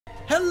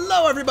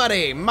Hello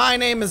everybody, my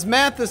name is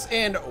Mathis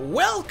and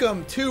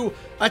welcome to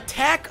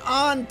Attack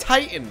on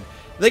Titan,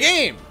 the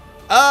game.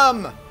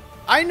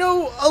 I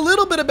know a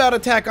little bit about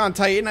Attack on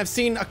Titan. I've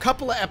seen a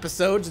couple of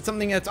episodes. It's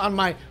something that's on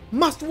my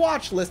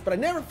must-watch list, but I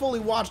never fully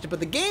watched it. But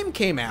the game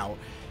came out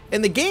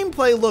and the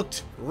gameplay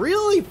looked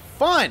really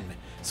fun.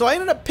 So I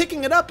ended up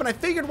picking it up and I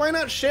figured why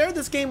not share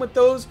this game with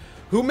those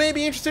who may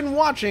be interested in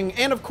watching.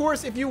 And of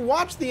course, if you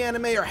watch the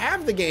anime or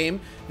have the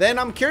game, then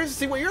I'm curious to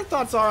see what your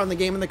thoughts are on the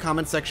game in the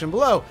comments section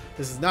below.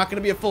 This is not going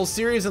to be a full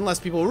series unless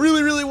people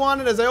really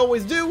want it, as I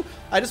always do.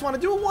 I just want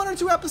to do a 1 or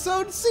 2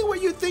 episodes, see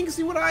what you think,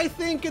 see what I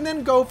think, and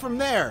then go from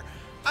there.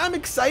 I'm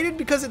excited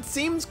because it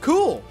seems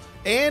cool,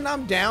 and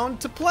I'm down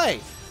to play.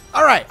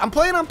 Alright, I'm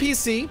playing on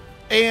PC,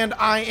 and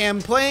I am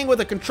playing with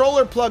a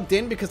controller plugged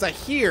in because I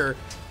hear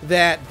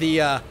that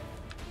the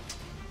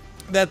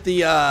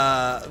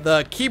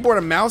keyboard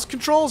and mouse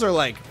controls are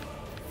like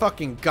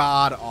fucking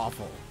god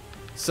awful.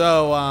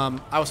 So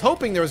I was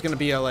hoping there was going to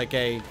be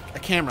a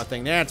camera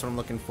thing there. That's what I'm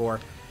looking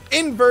for.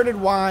 Inverted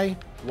Y.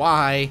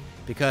 Why?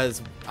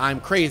 Because I'm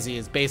crazy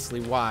is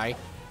basically why.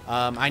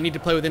 I need to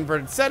play with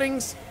inverted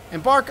settings.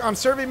 Embark on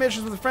survey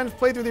missions with friends.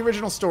 Play through the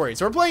original story.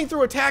 So we're playing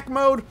through attack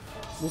mode.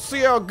 We'll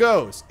see how it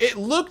goes. It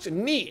looked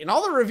neat, and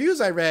all the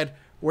reviews I read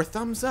were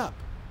thumbs up.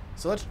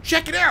 So let's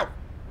check it out.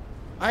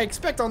 I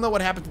expect I'll know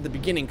what happens at the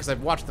beginning because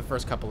I've watched the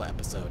first couple of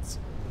episodes.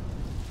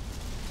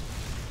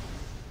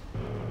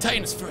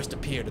 Titans first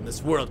appeared in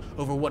this world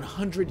over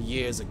 100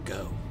 years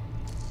ago.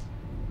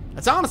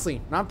 That's honestly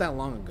not that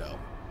long ago.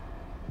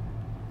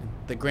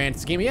 The grand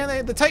scheme,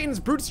 yeah, the Titans'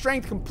 brute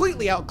strength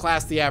completely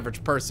outclassed the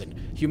average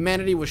person.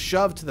 Humanity was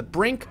shoved to the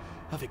brink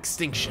of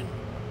extinction.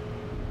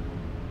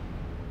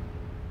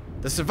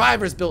 The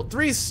survivors built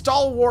 3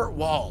 stalwart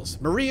walls,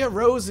 Maria,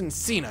 Rose, and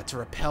Cena, to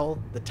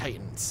repel the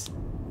Titans.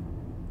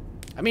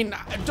 I mean,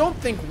 I don't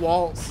think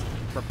walls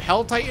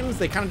repel Titans.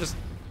 They kind of just,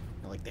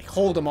 like, they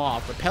hold them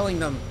off. Repelling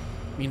them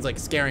means, like,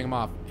 scaring them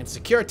off. And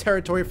secure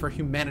territory for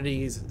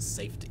humanity's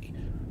safety.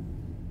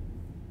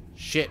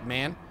 Shit,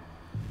 man.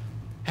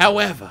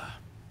 However,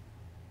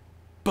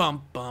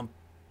 bum.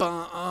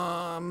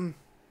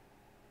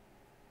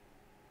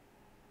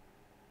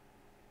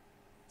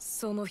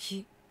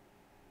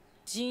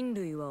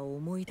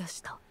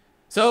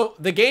 So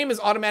the game is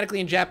automatically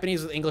in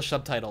Japanese with English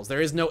subtitles.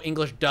 There is no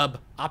English dub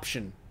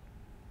option.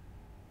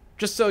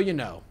 Just so you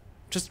know.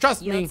 Just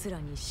trust me.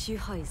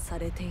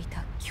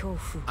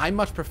 I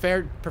much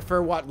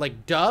prefer what,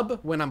 like, dub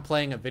when I'm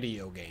playing a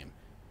video game.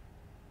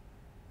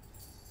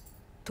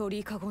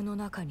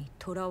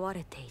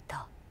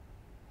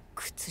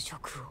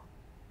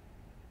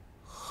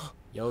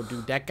 Yo,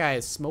 dude, that guy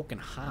is smoking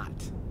hot.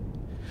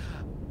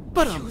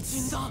 But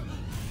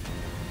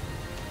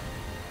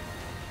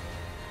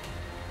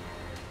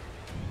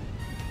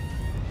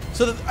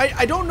so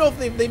I don't know if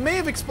they may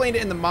have explained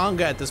it in the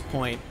manga at this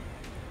point.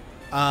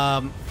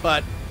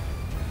 But,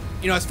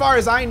 you know, as far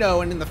as I know,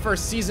 and in the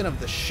first season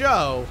of the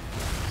show,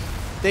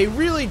 they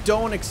really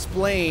don't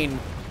explain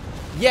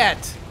yet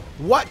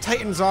what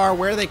Titans are,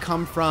 where they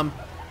come from.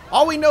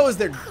 All we know is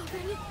they're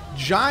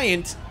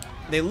giant,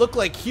 they look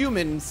like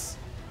humans,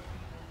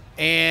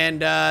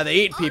 and they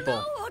eat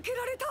people.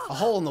 A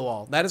hole in the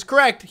wall. That is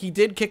correct. He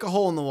did kick a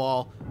hole in the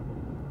wall.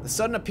 The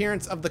sudden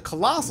appearance of the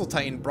colossal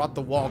Titan brought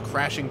the wall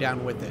crashing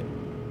down with it.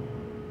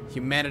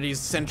 Humanity's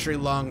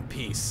century-long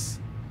peace.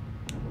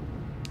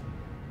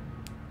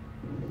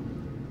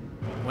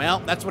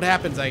 Well, that's what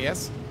happens, I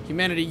guess.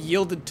 Humanity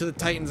yielded to the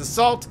Titan's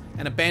assault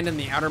and abandoned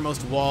the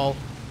outermost wall,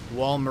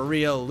 while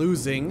Maria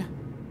losing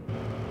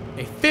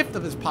 1/5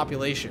 of its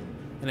population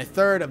and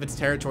 1/3 of its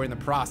territory in the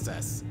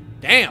process.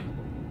 Damn!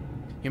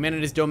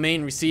 Humanity's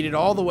domain receded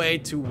all the way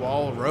to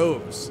Wall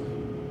Rose.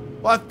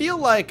 Well, I feel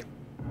like...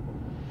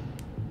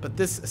 But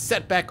this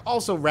setback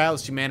also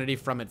roused humanity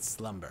from its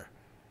slumber.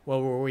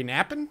 Well, were we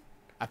napping?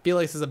 I feel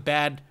like this is a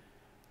bad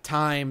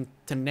time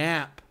to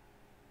nap.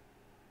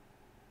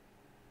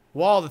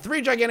 Wall. The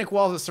 3 gigantic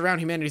walls that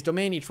surround humanity's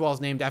domain. Each wall is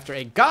named after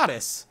a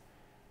goddess.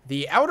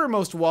 The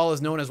outermost wall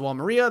is known as Wall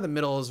Maria. The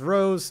middle is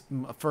Rose.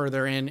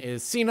 Further in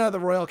is Cena.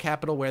 The royal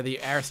capital where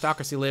the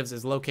aristocracy lives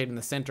is located in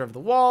the center of the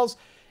walls.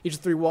 Each of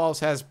the 3 walls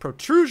has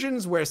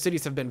protrusions where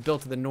cities have been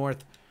built to the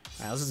north.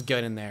 All right, let's just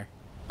get in there.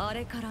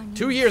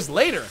 2 years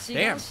later.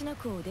 Damn.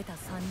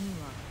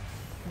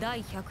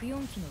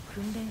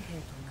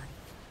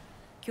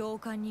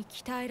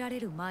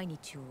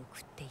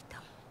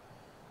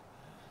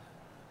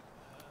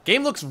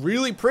 Game looks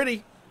really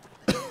pretty.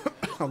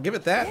 I'll give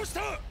it that.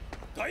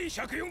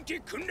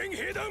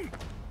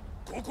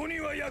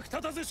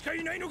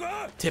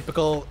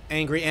 Typical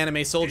angry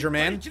anime soldier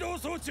man.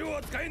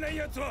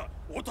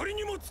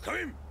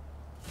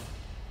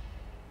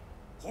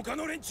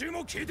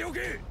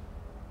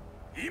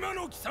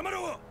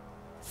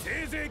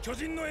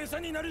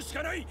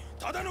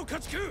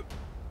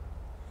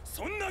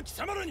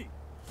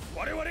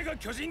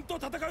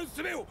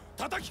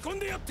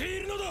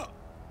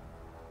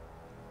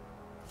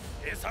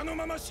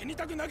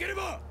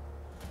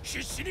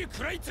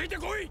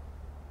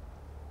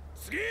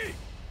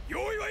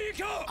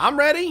 I'm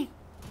ready.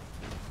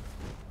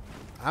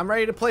 I'm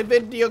ready to play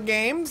video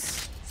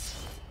games.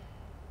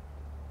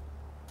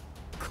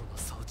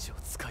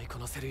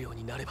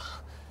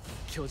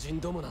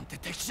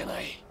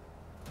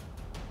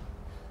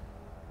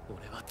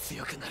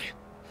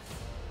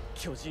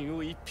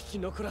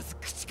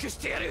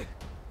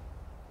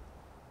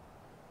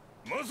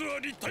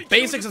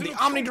 Basics of the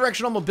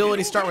omnidirectional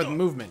mobility start with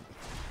movement.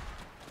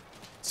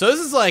 So this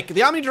is like,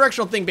 the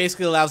omnidirectional thing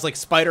basically allows like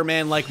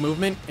Spider-Man-like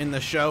movement in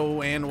the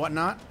show and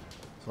whatnot.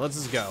 So let's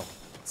just go.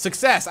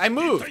 Success, I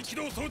moved.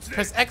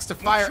 Press X to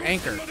fire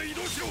anchor.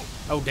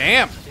 Oh,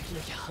 damn.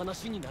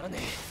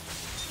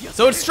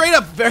 So it's straight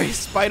up very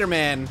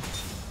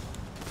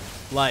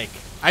Spider-Man-like.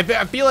 I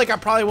feel like I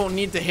probably won't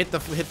need to hit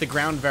the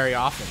ground very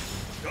often.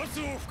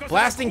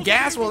 Blasting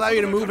gas will allow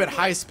you to move at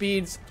high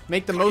speeds.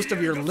 Make the most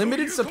of your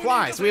limited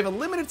supply. So we have a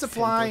limited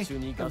supply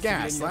of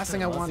gas. Last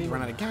thing I want is to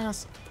run out of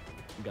gas.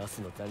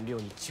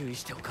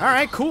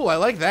 Alright, cool. I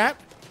like that.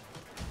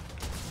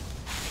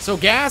 So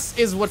gas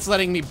is what's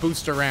letting me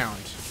boost around.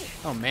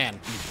 Oh, man.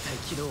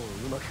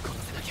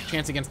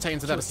 Chance against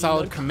Titans without a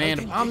solid command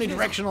of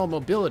omnidirectional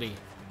mobility.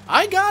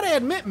 I gotta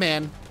admit,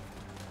 man.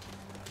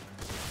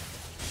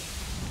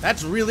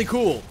 That's really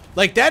cool.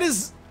 Like, that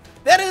is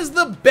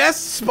the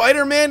best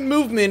Spider-Man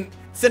movement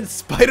since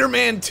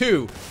Spider-Man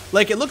 2.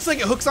 Like, it looks like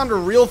it hooks onto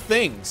real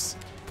things,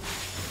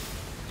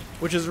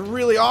 which is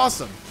really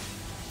awesome.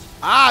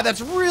 Ah, that's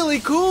really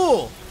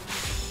cool.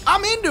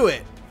 I'm into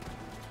it.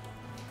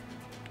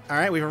 All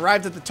right, we've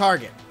arrived at the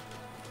target.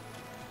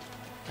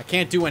 I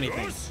can't do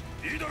anything.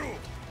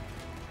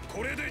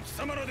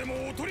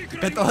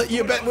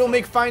 You bet we'll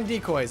make fine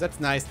decoys. That's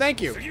nice.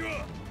 Thank you.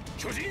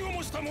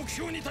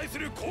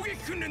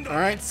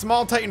 Alright,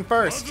 small Titan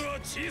first.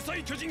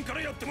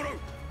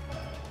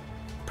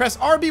 Press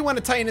RB when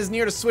a Titan is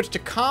near to switch to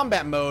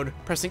combat mode.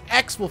 Pressing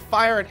X will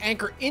fire an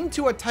anchor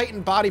into a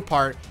Titan body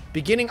part,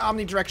 beginning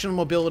omnidirectional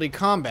mobility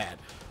combat.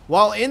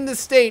 While in this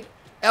state,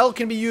 L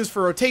can be used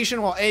for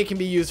rotation, while A can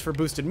be used for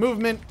boosted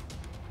movement.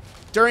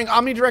 During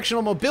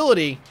omnidirectional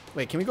mobility...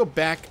 Wait, can we go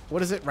back?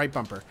 What is it? Right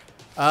bumper.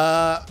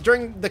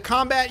 During the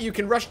combat, you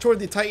can rush toward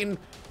the Titan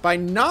by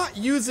not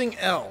using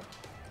L.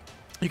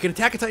 You can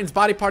attack a Titan's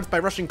body parts by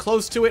rushing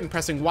close to it and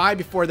pressing Y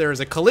before there is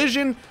a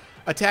collision.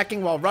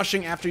 Attacking while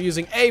rushing after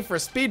using A for a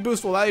speed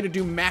boost will allow you to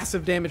do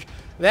massive damage.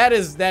 That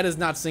is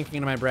not sinking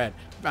into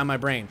my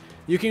brain.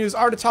 You can use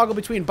R to toggle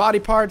between body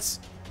parts.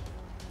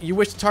 You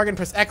wish to target and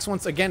press X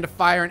once again to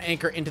fire an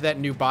anchor into that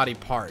new body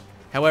part.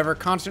 However,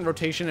 constant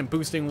rotation and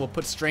boosting will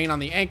put strain on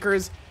the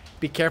anchors.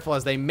 Be careful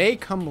as they may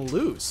come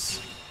loose.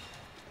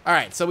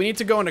 Alright, so we need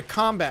to go into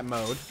combat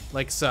mode,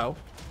 like so.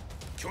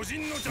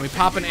 And we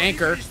pop an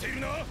anchor.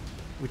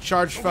 We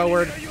charge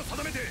forward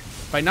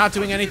by not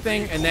doing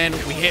anything, and then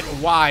we hit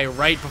Y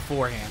right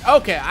beforehand.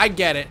 Okay, I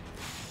get it.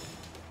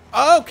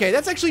 Okay,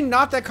 that's actually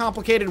not that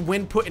complicated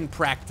when put in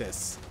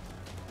practice.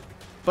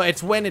 But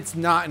it's when it's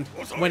not,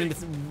 when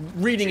it's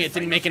reading it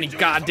didn't make any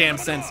goddamn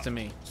sense to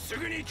me.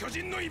 What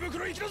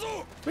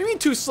do you mean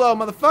too slow,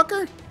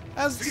 motherfucker?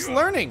 I was just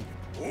learning.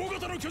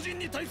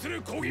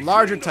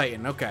 Larger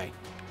Titan, okay.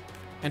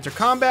 Enter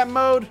combat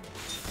mode.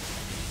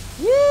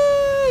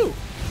 Woo!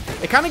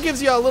 It kind of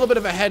gives you a little bit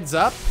of a heads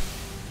up.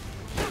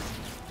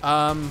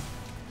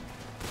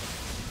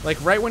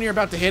 Like right when you're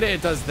about to hit it,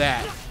 it does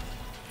that.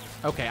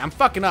 Okay, I'm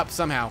fucking up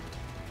somehow.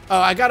 Oh,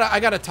 I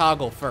gotta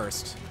toggle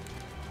first.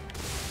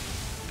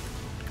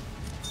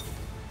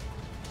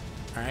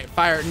 All right,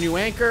 fire new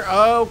anchor.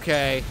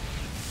 Okay.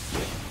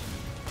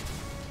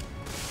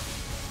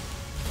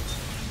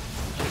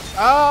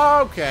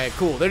 Okay,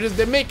 cool.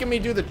 They're making me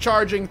do the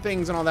charging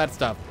things and all that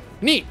stuff.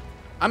 Neat.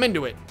 I'm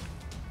into it.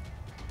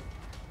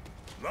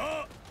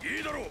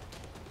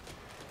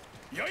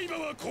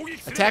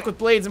 Attack with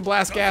blades and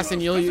blast gas,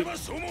 and you'll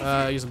use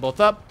them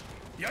both up.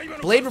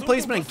 Blade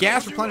replacement and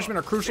gas replenishment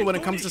are crucial when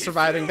it comes to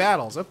surviving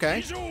battles.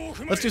 Okay.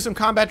 Let's do some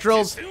combat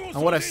drills.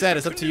 And what I've said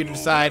is up to you to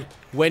decide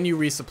when you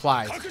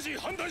resupply.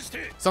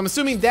 So I'm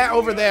assuming that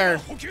over there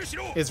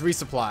is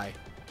resupply.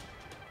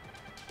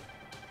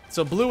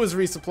 So blue is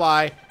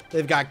resupply.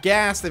 They've got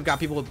gas. They've got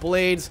people with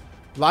blades.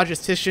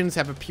 Logisticians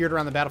have appeared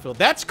around the battlefield.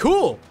 That's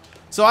cool.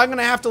 So I'm going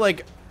to have to,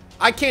 like,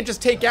 I can't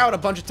just take out a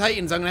bunch of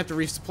Titans. I'm going to have to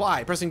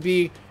resupply. Pressing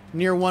B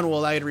near one will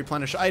allow you to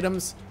replenish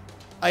items.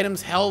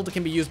 Items held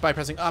can be used by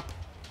pressing up.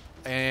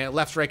 And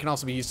left right can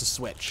also be used to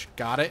switch.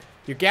 Got it.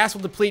 Your gas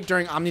will deplete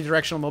during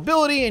omnidirectional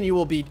mobility, and you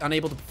will be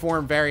unable to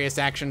perform various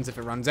actions if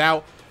it runs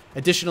out.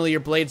 Additionally,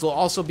 your blades will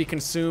also be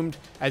consumed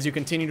as you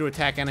continue to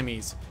attack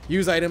enemies.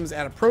 Use items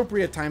at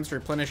appropriate times to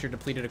replenish your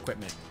depleted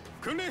equipment.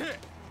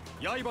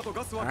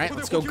 Alright,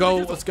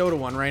 let's go to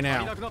one right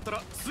now.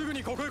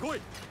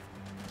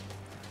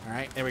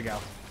 Alright, there we go.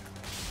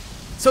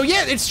 So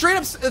yeah, it's straight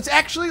up, it's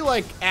actually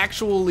like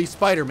actually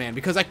Spider-Man,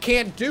 because I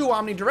can't do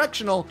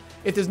omnidirectional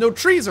if there's no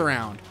trees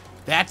around.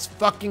 That's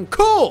fucking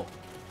cool!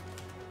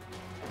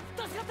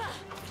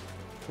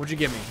 What'd you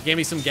give me? You gave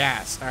me some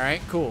gas.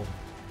 Alright, cool.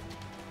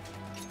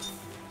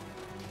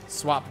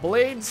 Swap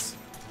blades.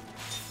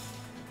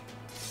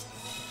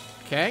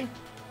 Okay.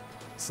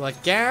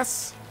 Select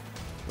gas.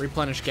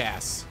 Replenish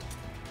gas.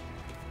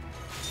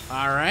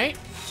 All right.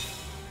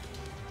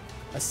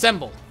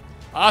 Assemble.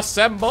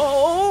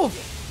 Assemble!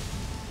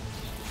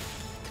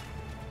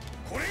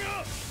 A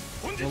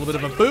little bit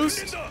of a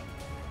boost.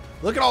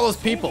 Look at all those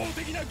people.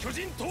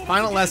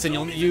 Final lesson,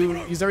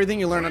 you use everything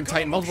you learn on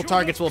Titan. Multiple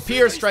targets will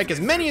appear. Strike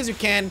as many as you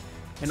can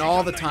in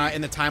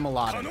the time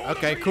allotted.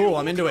 Okay, cool.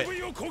 I'm into it.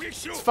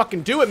 Let's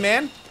fucking do it,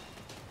 man.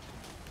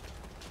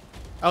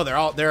 Oh,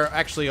 they're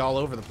actually all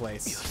over the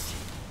place.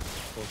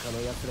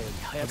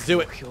 Let's do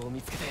it.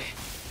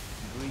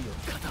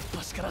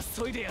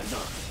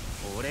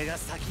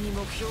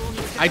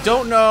 I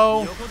don't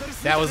know.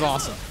 That was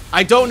awesome.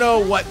 I don't know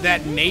what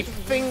that nape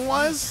thing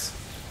was.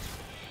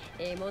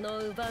 Okay,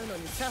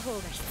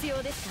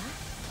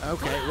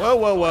 whoa,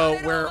 whoa, whoa.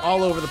 We're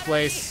all over the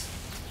place.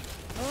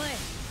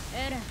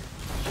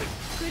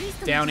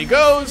 Down he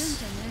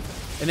goes.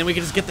 And then we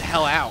can just get the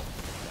hell out.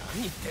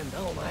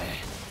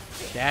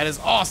 That is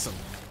awesome.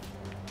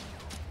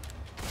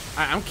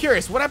 I'm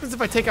curious, what happens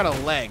if I take out a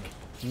leg?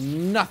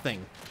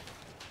 Nothing.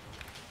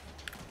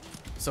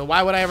 So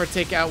why would I ever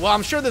take out... Well,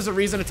 I'm sure there's a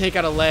reason to take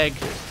out a leg.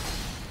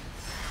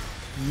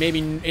 Maybe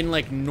in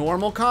like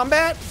normal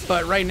combat,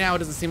 but right now it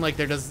doesn't seem like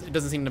it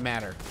doesn't seem to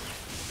matter.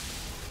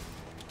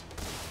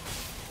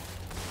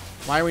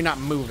 Why are we not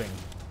moving?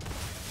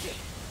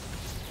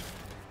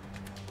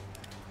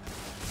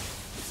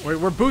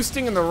 We're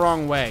boosting in the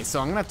wrong way, so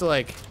I'm gonna have to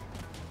like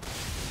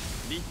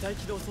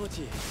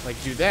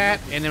do that,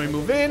 and then we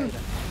move in.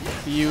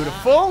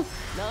 Beautiful.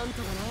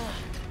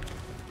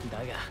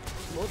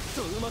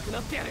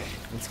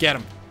 Let's get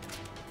him.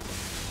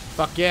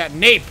 Fuck yeah,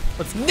 nape.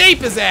 Let's nape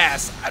his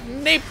ass.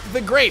 Nape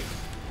the grape.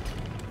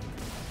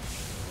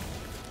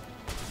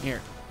 Here.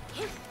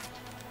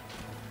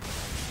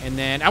 And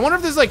then I wonder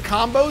if there's like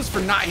combos for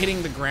not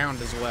hitting the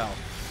ground as well.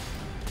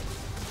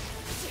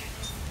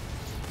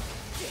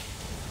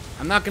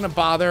 I'm not gonna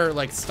bother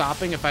like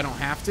stopping if I don't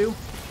have to.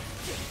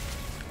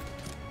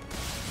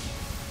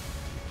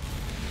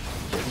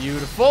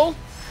 Beautiful.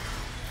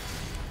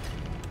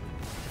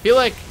 I feel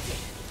like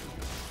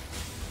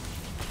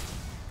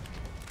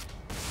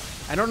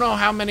I don't know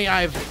how many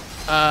I've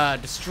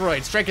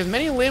destroyed. Strike as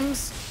many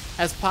limbs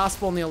as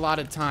possible in the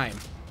allotted time.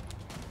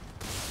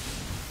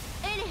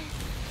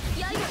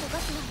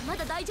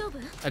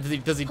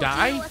 Does he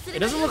die? It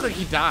doesn't look like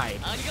he died.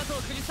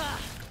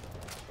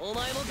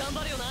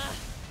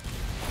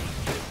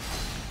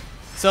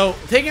 So,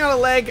 taking out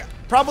a leg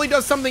probably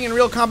does something in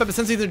real combat, but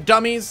since these are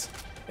dummies,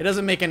 it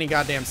doesn't make any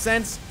goddamn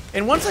sense.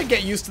 And once I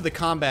get used to the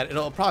combat,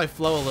 it'll probably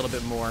flow a little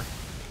bit more.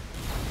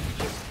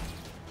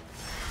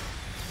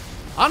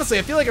 Honestly,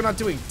 I feel like I'm not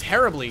doing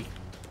terribly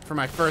for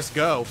my first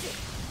go.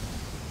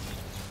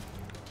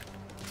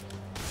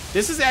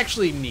 This is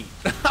actually neat.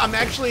 I'm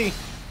actually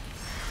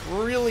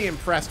really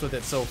impressed with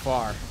it so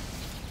far.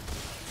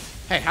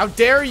 Hey, how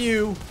dare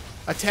you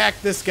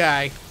attack this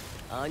guy?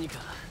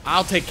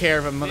 I'll take care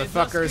of him,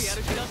 motherfuckers.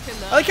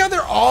 I like how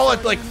they're all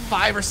at like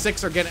 5 or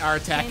 6 are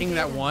attacking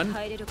that one.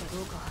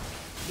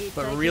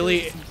 But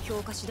really,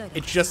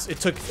 it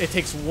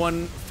takes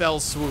one fell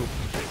swoop.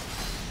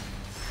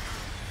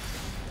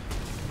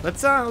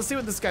 Let's see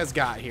what this guy's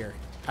got here.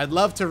 I'd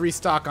love to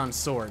restock on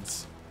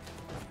swords,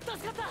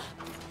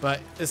 but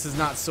this is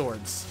not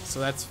swords, so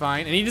that's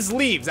fine. And he just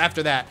leaves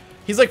after that.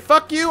 He's like,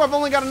 "Fuck you! I've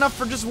only got enough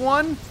for just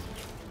one."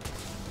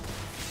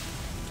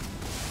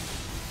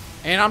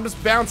 And I'm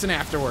just bouncing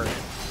afterward.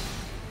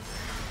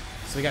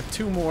 So we got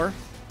 2 more.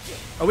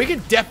 Oh, we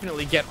could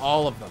definitely get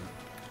all of them.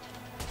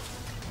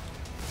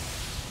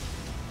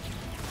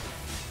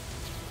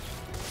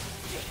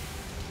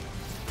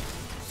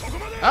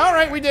 All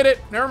right, we did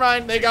it. Never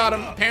mind, they got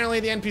him.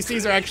 Apparently the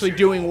NPCs are actually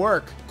doing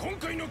work.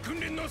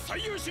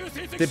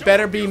 It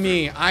better be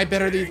me. I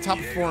better be the top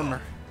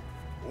performer.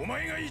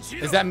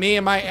 Is that me?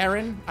 Am I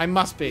Eren? I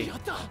must be.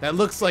 That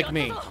looks like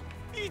me.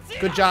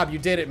 Good job, you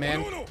did it,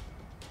 man.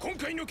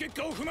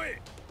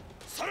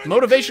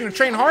 Motivation to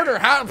train harder?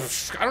 How?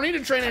 I don't need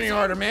to train any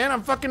harder, man.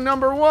 I'm fucking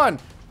 #1.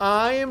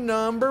 I am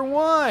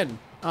 #1.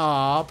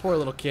 Aw, poor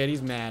little kid.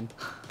 He's mad.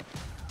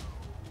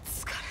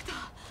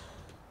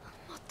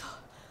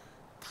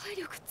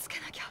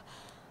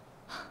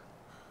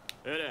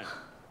 Eren.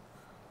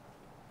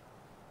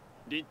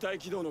 立体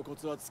起動のコ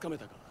ツはつかめ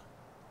たか?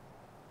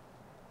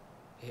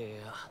 いや、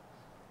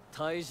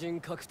対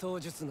人格闘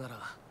術なら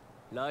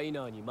ライ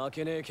ナーに負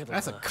けねえけどな。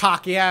 That's a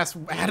cocky ass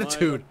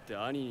attitude. って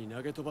兄に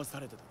投げ飛ばさ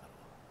れてただ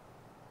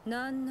ろ。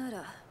なんな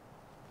ら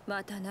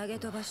また投げ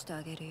飛ばして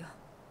あげるよ。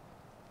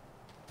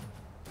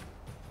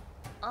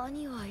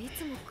兄はい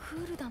つもク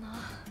ールだな。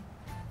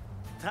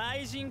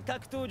対人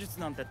格闘術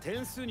なんて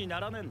点数にな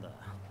らねえんだ。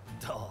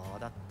どう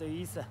だって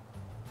いいさ。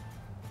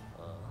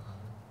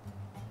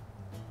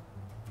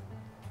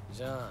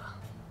じゃあ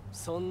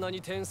そんな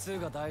に点数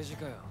が大事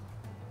かよ。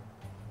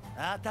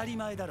当たり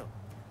前だろ。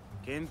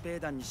憲兵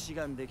団に志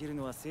願できる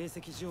のは成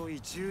績上位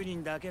10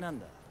人だけな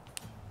んだ。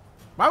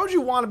Why would you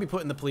want to be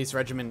put in the police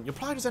regiment? You'll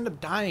probably just end up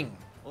dying.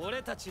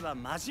 俺たちは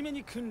真面目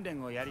に訓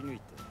練をやり抜い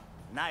て、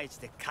内地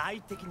で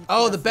快適に。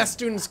Oh, the best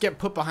students get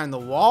put behind the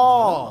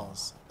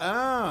walls.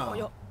 Oh. い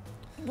や、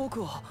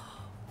僕は。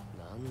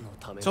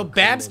So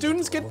bad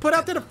students get put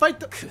out there to fight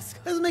the...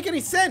 Doesn't make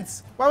any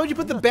sense. Why would you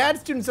put the bad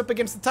students up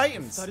against the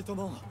Titans?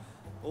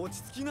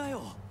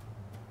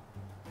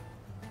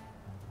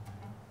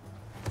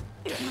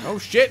 Oh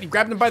shit, he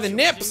grabbed him by the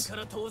nips.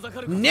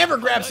 Never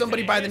grab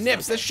somebody by the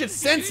nips. That shit's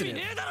sensitive.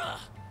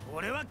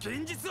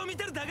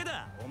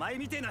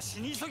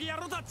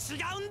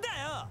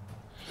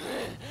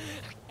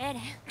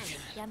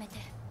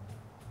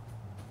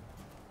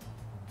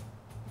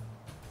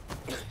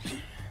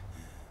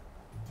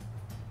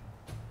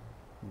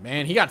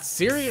 Man, he got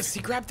serious. He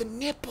grabbed the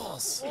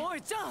nipples.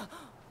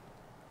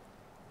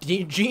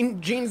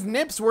 Jean's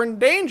nips were in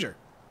danger.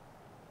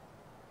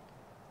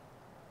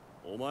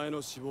 お前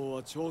の死亡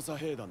は調査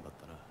兵団だっ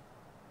たな。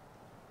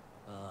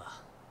あ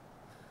あ。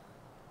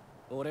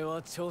俺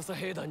は調査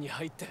兵団に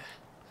入って、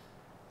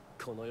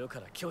この世か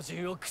ら巨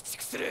人を駆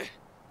逐する。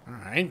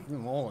Alright,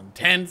 more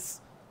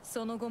intense.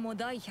 その後も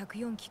第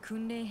104期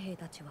訓練兵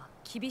たちは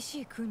厳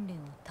しい訓練を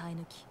耐え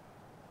抜き、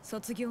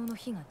卒業の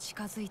日が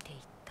近づいていっ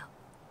た。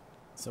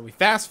So we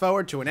fast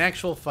forward to an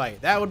actual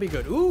fight. That would be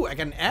good. Ooh, I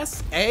got an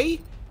S, A,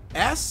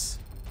 S.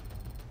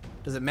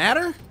 Does it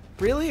matter?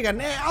 Really? I got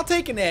an A. I'll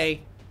take an A.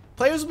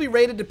 Players will be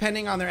rated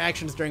depending on their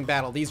actions during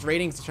battle. These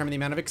ratings determine the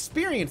amount of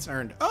experience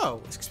earned. Oh,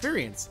 it's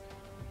experience.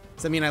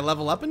 Does that mean I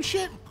level up and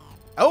shit?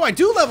 Oh, I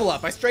do level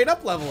up. I straight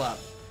up level up.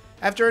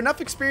 After enough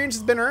experience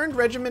has been earned,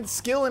 regiment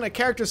skill and a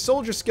character's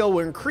soldier skill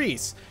will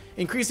increase.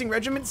 Increasing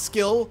regiment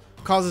skill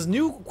causes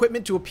new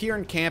equipment to appear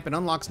in camp and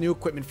unlocks new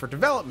equipment for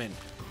development.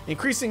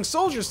 Increasing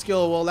soldier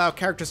skill will allow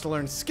characters to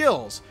learn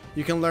skills.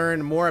 You can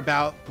learn more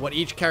about what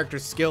each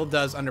character's skill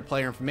does under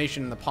player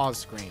information in the pause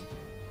screen.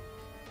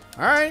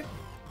 Alright.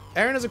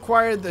 Aaron has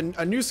acquired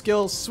a new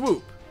skill,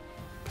 Swoop.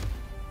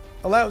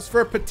 Allows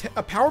for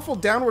a powerful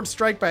downward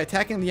strike by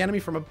attacking the enemy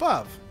from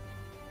above.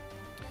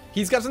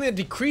 He's got something that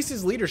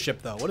decreases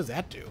leadership, though. What does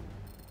that do?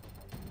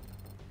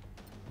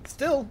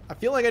 Still, I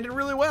feel like I did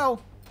really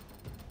well.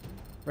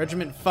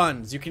 Regiment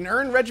funds. You can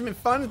earn regiment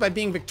funds by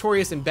being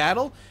victorious in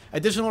battle.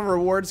 Additional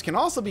rewards can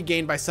also be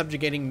gained by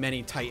subjugating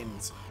many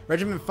titans.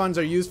 Regiment funds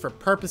are used for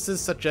purposes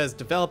such as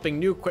developing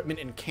new equipment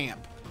in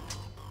camp.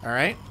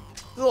 Alright.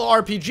 A little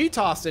RPG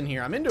tossed in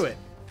here. I'm into it.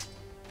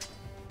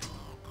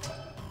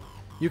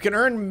 You can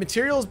earn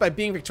materials by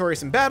being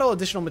victorious in battle.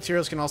 Additional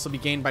materials can also be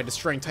gained by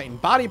destroying Titan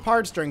body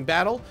parts during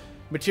battle.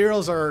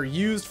 Materials are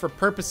used for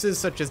purposes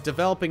such as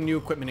developing new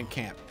equipment in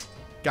camp.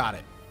 Got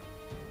it.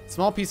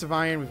 Small piece of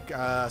iron,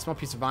 small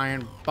piece of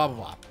iron, blah, blah,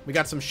 blah. We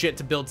got some shit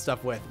to build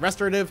stuff with.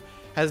 Restorative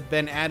has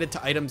been added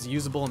to items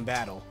usable in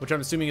battle, which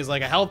I'm assuming is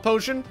like a health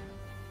potion.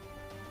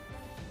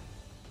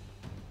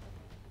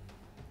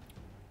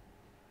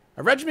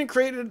 A regiment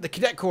created, the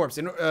Cadet Corps.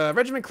 A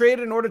regiment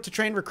created in order to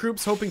train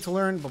recruits hoping to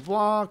learn blah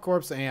blah.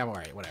 Corps, yeah,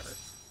 alright, whatever.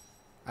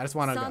 I just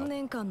want to go. 3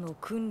年間の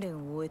訓練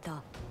を終え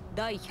た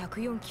第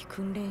104期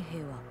訓練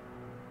兵は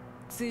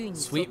ついに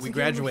卒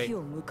業の日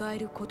を迎え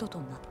ることと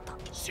なった。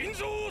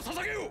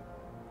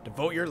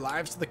Devote your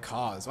lives to the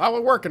cause. Well,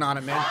 we're working on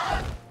it, man.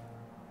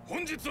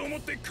 本日をも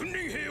って訓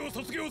練兵を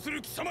卒業す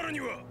る貴様らに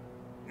は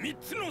3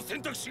つの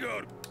選択肢が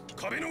ある。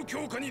壁の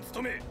強化に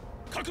努め、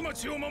各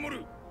町を守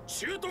る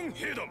駐屯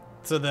兵団。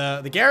 So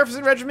the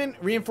Garrison Regiment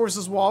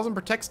reinforces walls and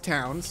protects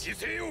towns.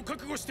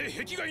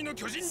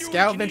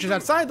 Scout ventures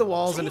outside the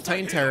walls into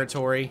Titan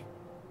territory.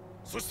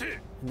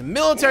 And the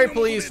military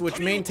police, which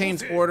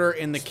maintains order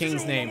in the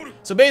king's name.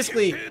 So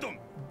basically,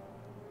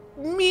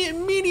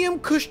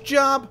 medium cush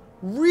job,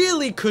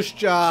 really cush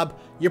job.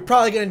 You're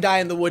probably gonna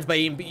die in the woods by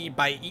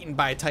eaten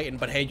by a Titan,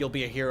 but hey, you'll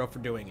be a hero for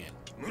doing it.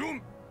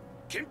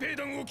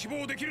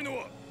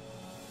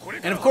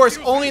 And of course,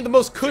 only the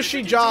most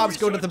cushy jobs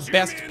go to the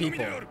best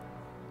people.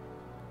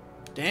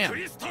 Damn.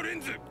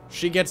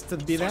 She gets to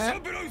be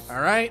that?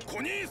 Alright.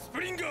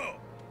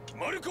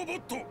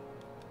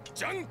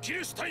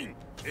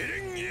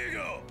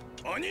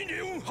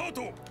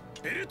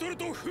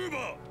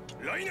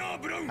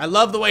 I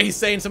love the way he's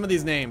saying some of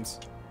these names.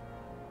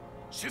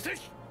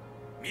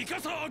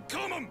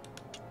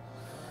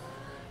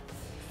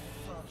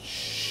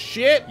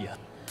 Shit.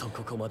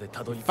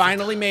 We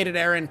finally made it,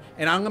 Aaron.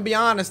 And I'm gonna be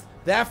honest,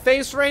 that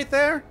face right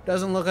there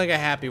doesn't look like a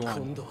happy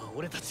one.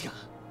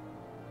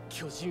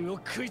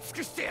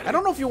 I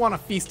don't know if you want to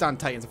feast on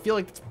Titans. I feel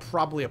like it's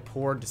probably a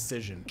poor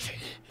decision.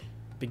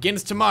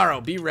 Begins tomorrow.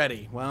 Be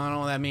ready. Well, I don't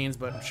know what that means,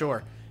 but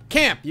sure.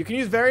 Camp. You can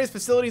use various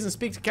facilities and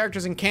speak to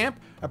characters in camp.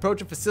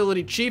 Approach a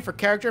facility chief or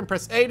character and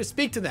press A to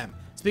speak to them.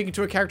 Speaking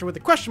to a character with a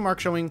question mark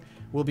showing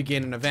will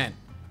begin an event.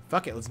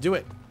 Fuck it. Let's do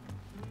it.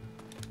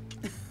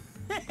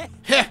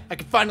 Heh, I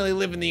can finally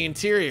live in the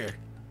interior.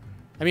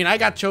 I mean, I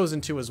got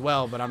chosen to as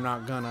well, but I'm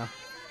not gonna.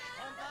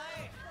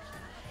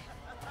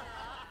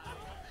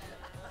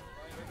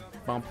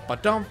 Bump a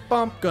dump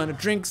bump, gonna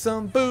drink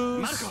some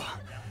booze.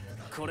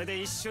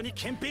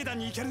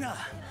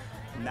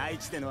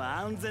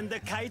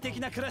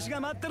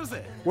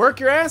 Work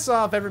your ass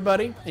off,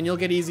 everybody, and you'll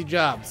get easy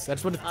jobs.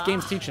 That's what the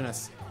game's teaching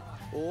us.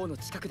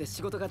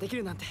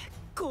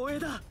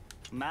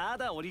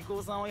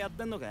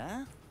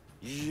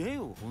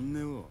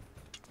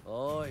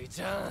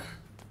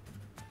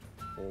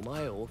 お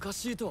前おか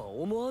しいとは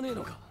思わねえ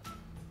のか。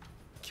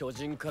巨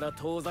人から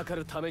遠ざか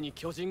るために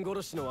巨人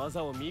殺しの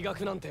技を磨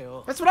くなんて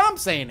よ。That's what I'm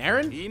saying,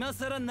 Aaron. 今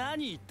さら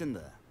何言ってん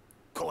だ。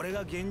これ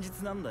が現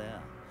実なんだよ。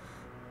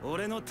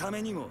俺のた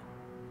めにも。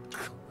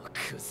この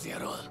クズ野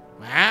郎。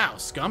Wow,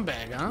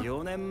 scumbag, huh?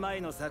 4年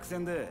前の作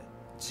戦で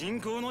人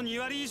口の2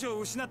割以上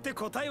失って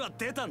答えは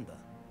出たんだ。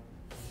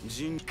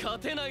勝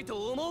てない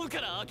と思うか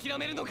ら諦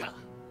めるのか。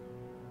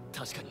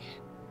確かに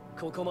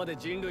ここまで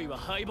人類は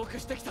敗北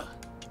してきた。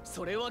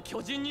それは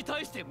巨人に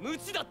対して無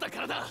知だった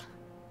からだ。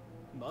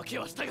負け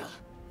はしたが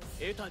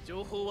得た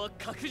情報は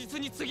確実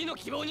に次の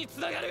希望につ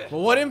ながる。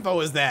 Well, what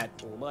info is that?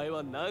 お前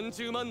は何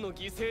十万の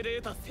犠牲で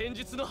得た戦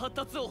術の発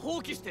達を放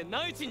棄して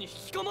内地に引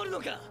きこもる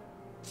のか。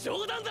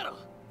冗談だろ。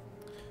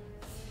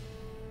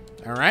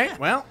 Alright,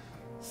 well.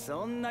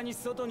 そんなに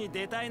外に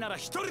出たいなら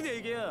一人で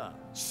行けよ。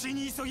死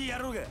に急ぎや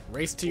ろうが。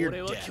 Race to your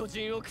俺は death. 巨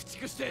人を駆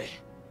逐して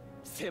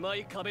狭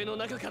い壁の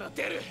中から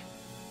出る。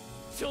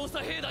調査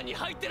兵団に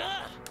入って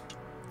な。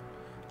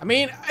I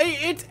mean,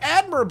 it's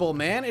admirable,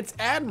 man. It's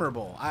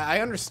admirable.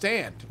 I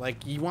understand.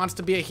 Like, he wants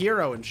to be a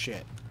hero and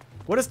shit.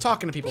 What does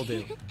talking to people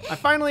do? I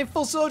finally have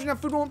full soldier and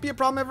food won't be a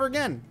problem ever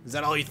again. Is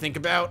that all you think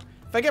about?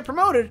 If I get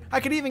promoted, I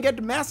could even get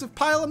a massive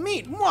pile of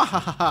meat.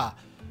 Mwahaha.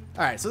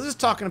 Alright, so just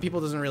talking to people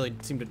doesn't really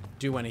seem to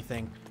do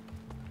anything.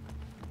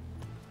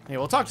 Hey,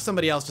 we'll talk to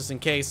somebody else just in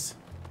case.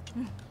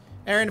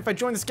 Aaron, if I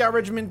join the scout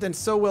regiment, then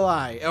so will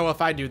I. Oh,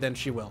 if I do, then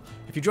she will.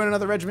 If you join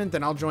another regiment,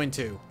 then I'll join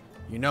too.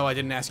 You know I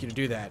didn't ask you to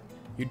do that.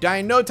 You'd die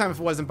in no time if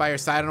it wasn't by your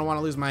side. I don't want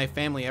to lose my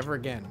family ever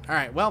again.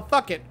 Alright, well,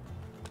 fuck it.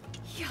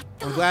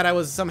 I'm glad I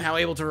was somehow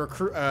able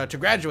to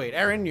graduate.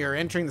 Aaron, you're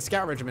entering the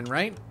scout regiment,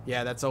 right?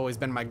 Yeah, that's always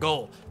been my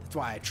goal. That's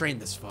why I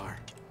trained this far.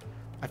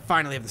 I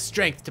finally have the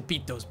strength to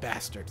beat those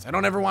bastards. I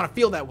don't ever want to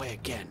feel that way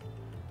again.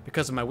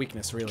 Because of my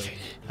weakness, really.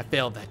 I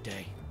failed that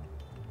day.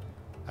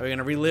 Are we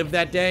gonna relive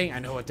that day? I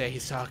know what day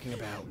he's talking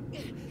about.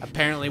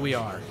 Apparently we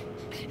are.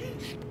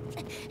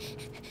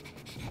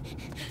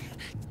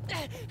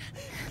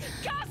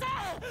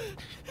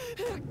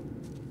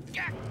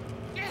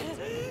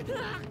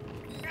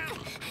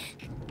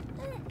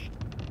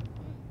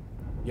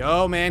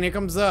 Yo, man, here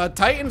comes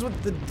Titans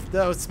with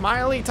the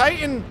smiley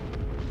Titan.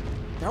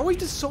 They're always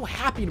just so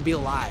happy to be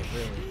alive,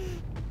 really.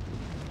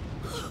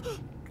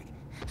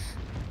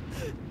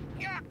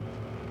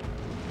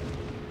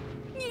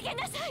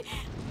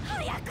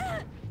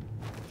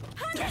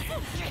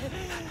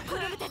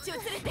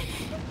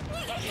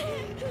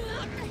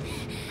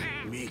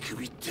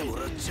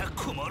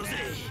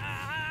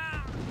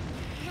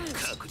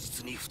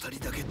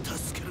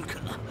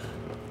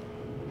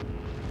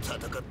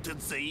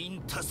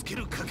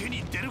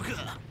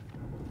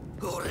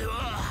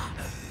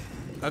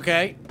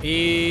 Okay,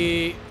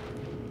 he's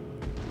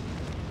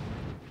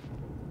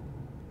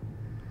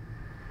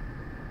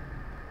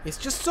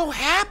just so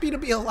happy to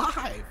be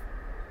alive.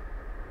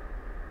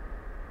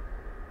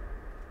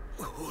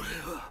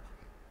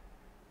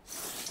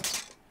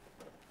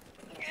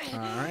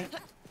 Alright.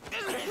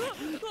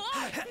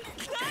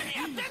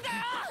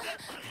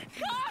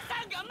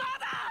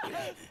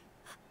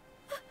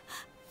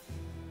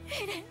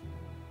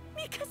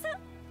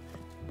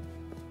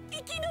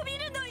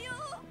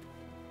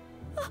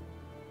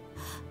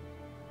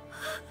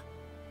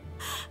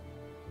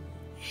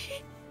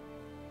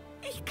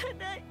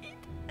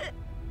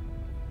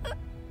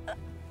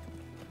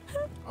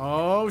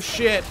 Oh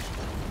shit.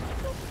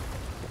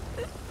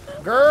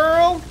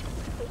 Girl,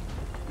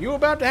 you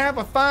about to have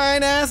a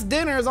fine ass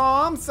dinner is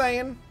all I'm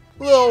saying.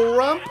 Little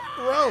rump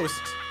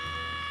roast.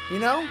 You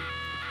know?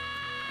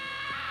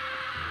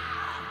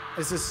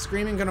 Is this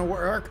screaming gonna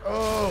work?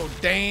 Oh,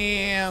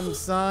 damn,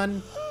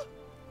 son.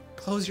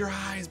 Close your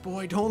eyes,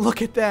 boy. Don't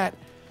look at that.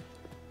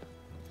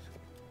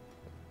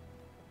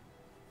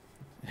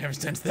 Ever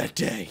since that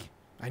day,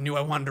 I knew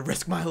I wanted to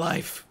risk my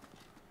life.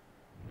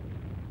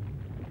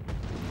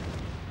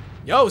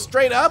 Yo,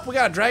 straight up, we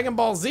got a Dragon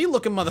Ball Z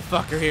looking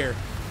motherfucker here.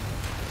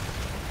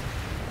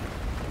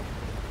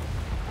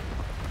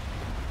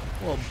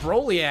 A little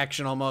Broly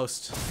action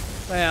almost.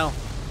 Well,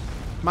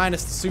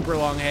 minus the super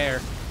long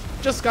hair.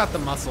 Just got the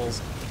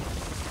muscles.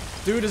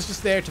 Dude is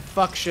just there to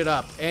fuck shit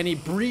up. And he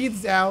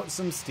breathes out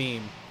some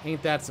steam.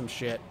 Ain't that some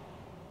shit?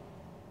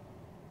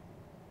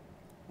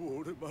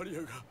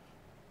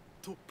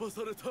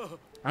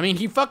 I mean,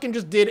 he fucking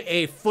just did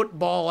a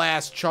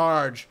football-ass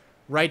charge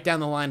right down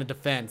the line of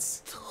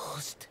defense.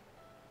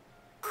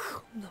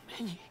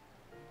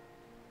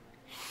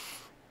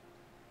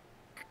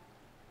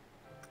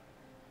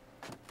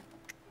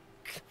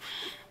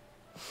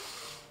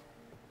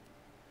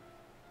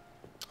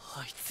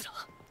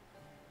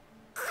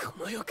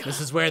 This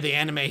is where the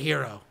anime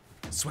hero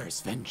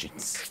swears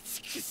vengeance.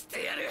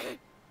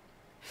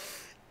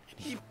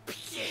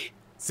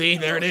 See,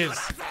 there it is.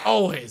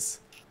 Always.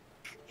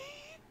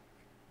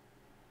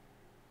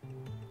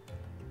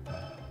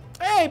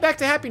 Hey, back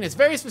to happiness.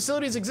 Various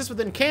facilities exist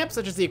within camp,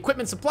 such as the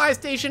equipment supply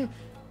station.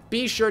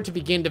 Be sure to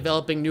begin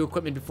developing new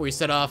equipment before you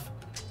set off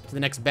to the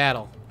next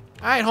battle.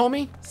 Alright,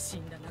 homie.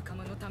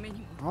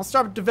 I'll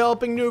start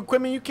developing new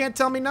equipment. You can't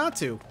tell me not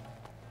to.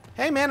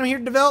 Hey man, I'm here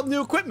to develop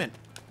new equipment.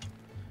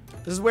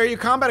 This is where your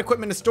combat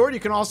equipment is stored. You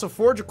can also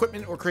forge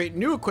equipment or create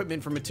new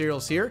equipment from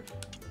materials here.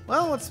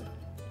 Well,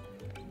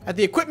 at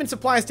the equipment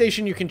supply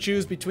station, you can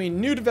choose between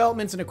new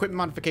developments and equipment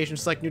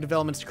modifications. Select new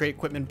developments to create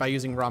equipment by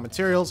using raw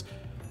materials.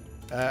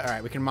 All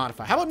right, we can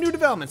modify. How about new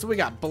developments? What we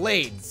got?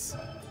 Blades.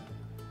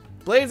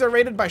 Blades are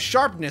rated by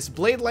sharpness,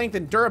 blade length,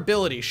 and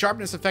durability.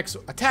 Sharpness affects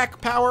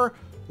attack power.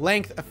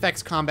 Length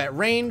affects combat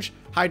range.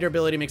 High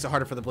durability makes it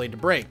harder for the blade to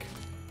break.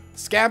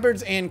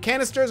 Scabbards and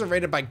canisters are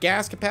rated by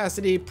gas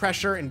capacity,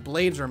 pressure, and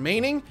blades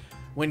remaining.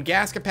 When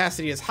gas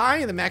capacity is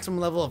high, the maximum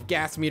level of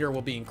gas meter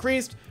will be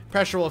increased.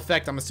 Pressure will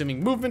affect, I'm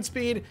assuming, movement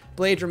speed.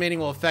 Blades remaining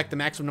will affect the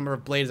maximum number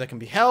of blades that can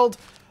be held.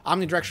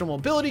 Omnidirectional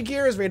mobility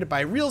gear is rated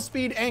by real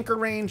speed, anchor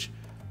range,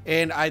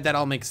 and that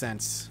all makes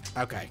sense.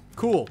 Okay,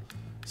 cool.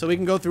 So we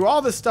can go through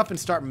all this stuff and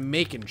start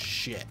making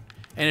shit.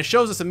 And it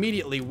shows us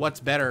immediately what's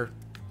better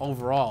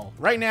overall.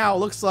 Right now, it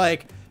looks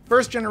like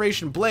first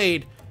generation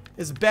blade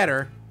is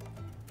better.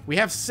 We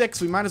have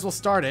 6, we might as well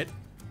start it.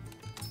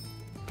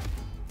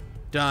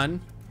 Done.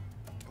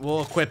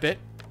 We'll equip it.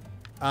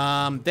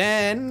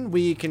 Then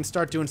we can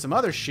start doing some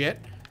other shit.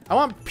 I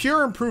want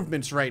pure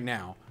improvements right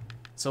now.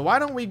 So why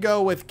don't we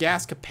go with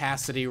gas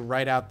capacity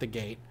right out the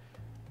gate.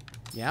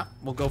 Yeah,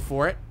 we'll go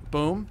for it.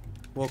 Boom.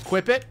 We'll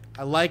equip it.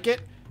 I like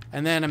it.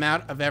 And then I'm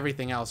out of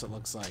everything else, it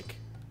looks like.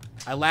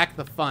 I lack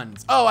the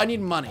funds. Oh, I need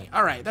money.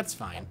 All right, that's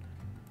fine.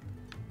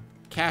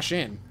 Cash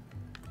in.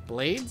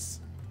 Blades?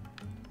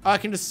 Oh, I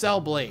can just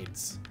sell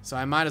blades. So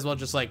I might as well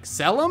just, like,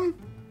 sell them?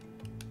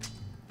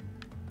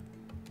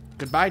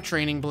 Goodbye,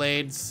 training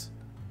blades.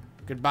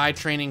 Goodbye,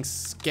 training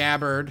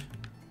scabbard.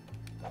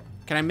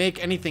 Can I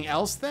make anything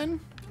else, then?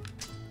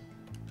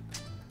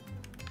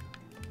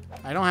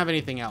 I don't have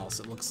anything else,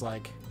 it looks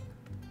like.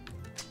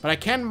 But I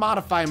can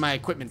modify my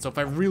equipment, so if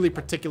I really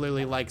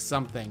particularly like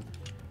something,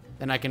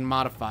 then I can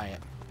modify it.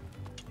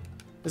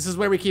 This is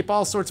where we keep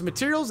all sorts of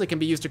materials. They can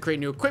be used to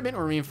create new equipment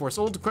or reinforce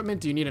old equipment.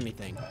 Do you need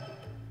anything?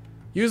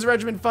 Use the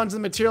regiment funds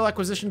in the material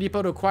acquisition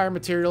depot to acquire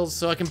materials.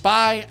 So I can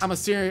buy, I'm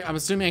assuming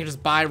I can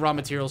just buy raw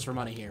materials for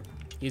money here.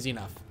 Easy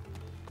enough.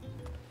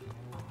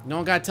 No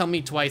one gotta tell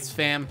me twice,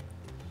 fam.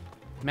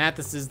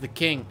 Mathis is the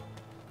king.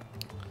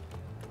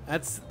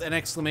 That's an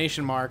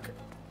exclamation mark.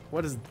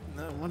 What's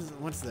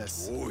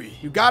this? Oi.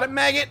 You got it,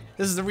 maggot?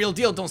 This is the real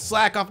deal. Don't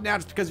slack off now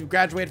just because you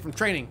graduated from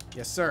training.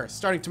 Yes, sir.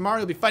 Starting tomorrow,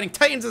 you'll be fighting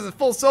Titans as a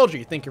full soldier.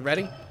 You think you're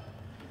ready?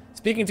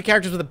 Speaking to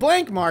characters with a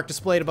blank mark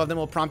displayed above them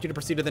will prompt you to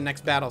proceed to the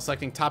next battle.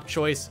 Selecting top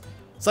choice.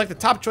 Select the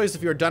top choice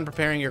if you are done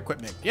preparing your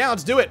equipment. Yeah,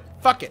 let's do it.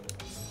 Fuck it.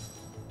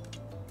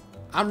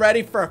 I'm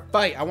ready for a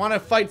fight. I want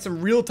to fight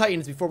some real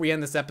Titans before we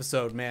end this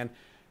episode, man.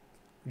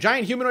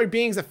 Giant humanoid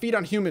beings that feed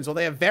on humans. While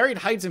they have varied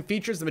heights and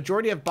features, the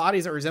majority have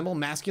bodies that resemble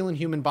masculine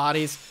human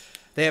bodies.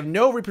 They have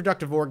no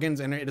reproductive organs,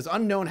 and it is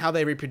unknown how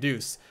they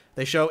reproduce.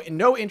 They show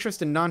no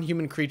interest in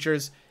non-human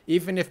creatures.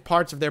 Even if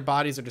parts of their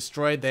bodies are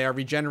destroyed, they are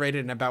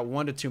regenerated in about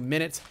 1 to 2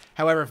 minutes.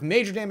 However, if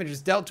major damage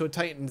is dealt to a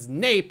Titan's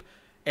nape,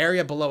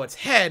 area below its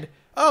head,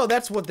 oh,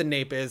 that's what the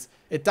nape is,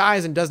 it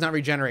dies and does not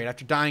regenerate.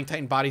 After dying,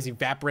 Titan bodies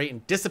evaporate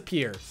and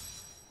disappear.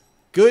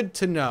 Good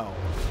to know.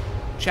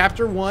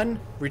 Chapter 1,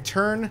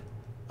 Return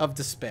of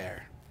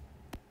Despair.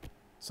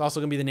 It's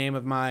also going to be the name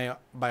of my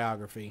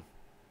biography.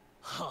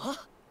 Huh?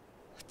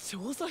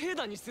 調査兵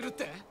団にするっ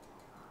て？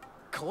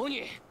コ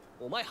ニー、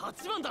お前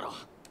8番だろ。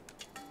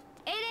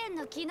エレン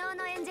の昨日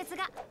の演説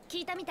が聞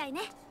いたみたい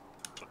ね。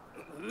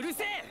うる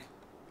せえ。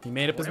 He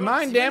made up his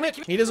mind, damn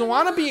it. He doesn't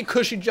want to be a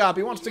cushy job.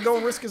 He wants to go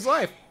and risk his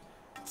life.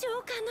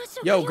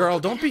 Yo, girl,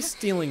 don't be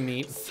stealing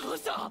meat.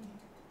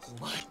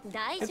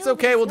 It's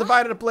okay, we'll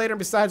divide it up later.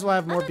 Besides, we'll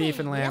have more beef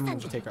and lamb. We'll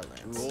take our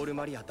lands. Alright,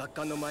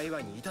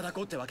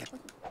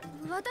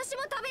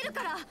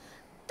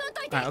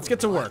 let's get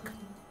to work.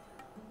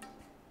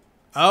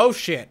 Oh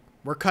shit,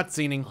 we're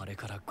cutscening.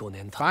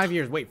 5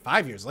 years, wait,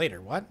 5 years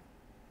later, what?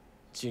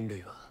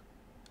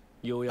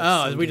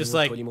 Oh, is we just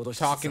like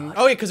talking?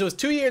 Oh yeah, because it was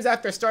 2 years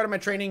after I started my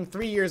training.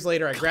 3 years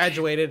later, I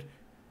graduated.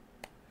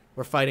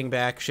 We're fighting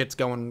back. Shit's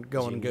going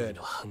good.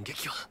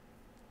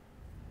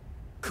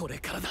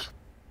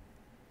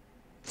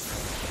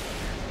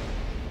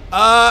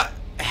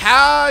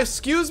 How?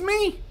 Excuse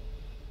me?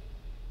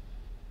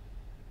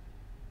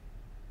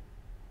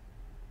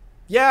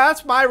 Yeah,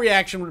 that's my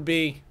reaction would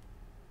be.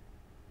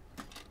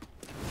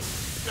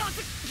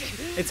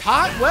 It's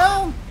hot?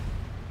 Well.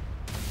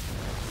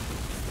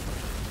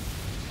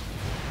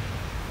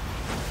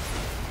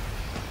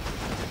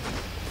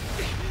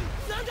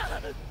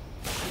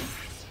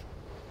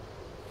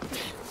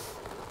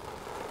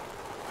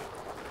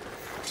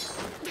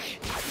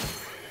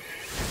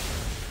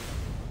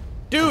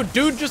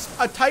 Dude, just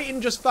a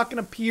Titan just fucking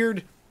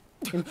appeared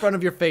in front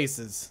of your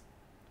faces.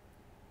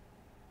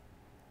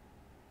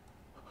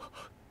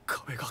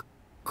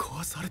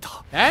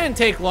 That didn't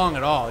take long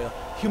at all.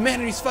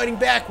 Humanity's fighting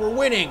back. We're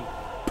winning.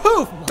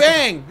 Poof!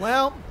 Bang!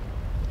 Well.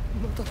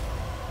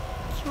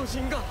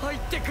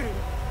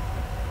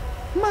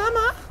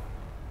 Mama.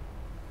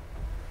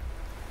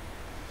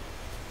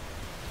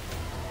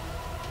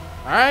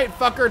 All right,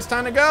 fucker, it's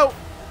time to go.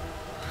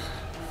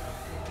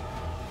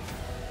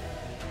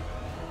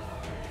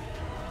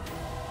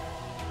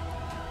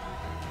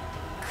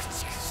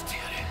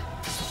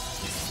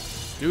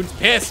 Dude's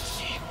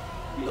pissed.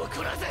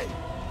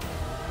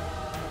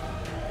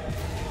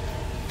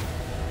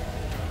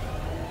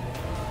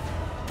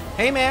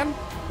 Hey man,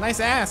 nice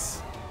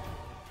ass.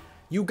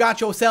 You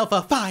got yourself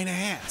a fine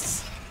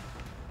ass.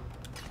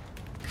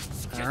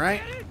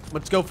 Alright,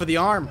 let's go for the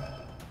arm.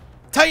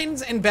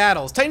 Titans and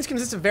battles. Titans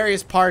consist of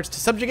various parts. To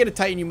subjugate a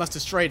Titan, you must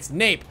destroy its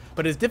nape,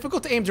 but it is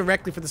difficult to aim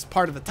directly for this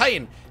part of the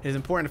Titan. It is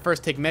important to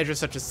first take measures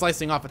such as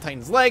slicing off a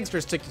Titan's legs to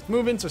restrict its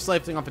movements, or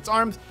slicing off its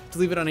arms to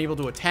leave it unable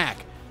to attack.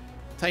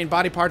 Titan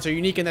body parts are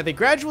unique in that they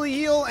gradually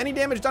heal any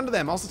damage done to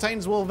them. Also,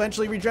 Titans will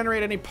eventually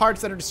regenerate any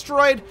parts that are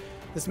destroyed.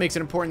 This makes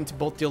it important to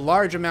both deal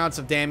large amounts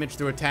of damage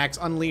through attacks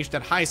unleashed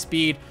at high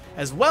speed,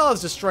 as well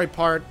as destroy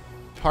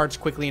parts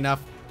quickly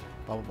enough.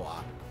 Blah,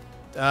 blah,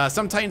 blah.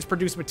 Some Titans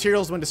produce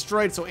materials when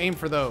destroyed, so aim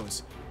for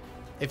those.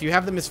 If you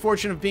have the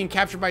misfortune of being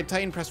captured by a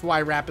Titan, press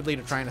Y rapidly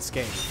to try and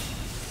escape.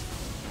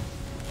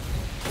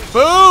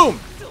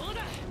 Boom!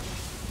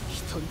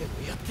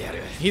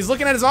 He's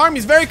looking at his arm.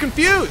 He's very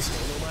confused.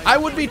 I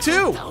would be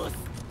too.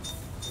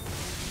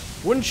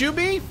 Wouldn't you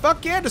be?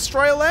 Fuck yeah,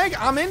 destroy a leg.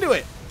 I'm into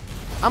it.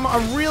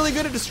 I'm really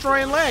good at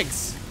destroying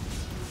legs.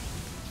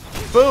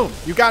 Boom.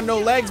 You got no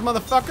legs,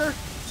 motherfucker.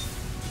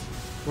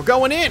 We're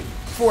going in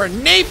for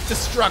nape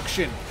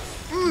destruction.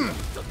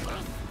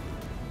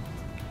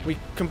 We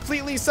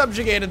completely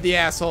subjugated the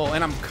asshole,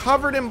 and I'm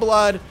covered in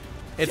blood.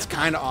 It's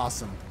kind of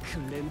awesome.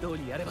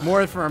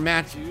 More for a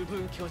match.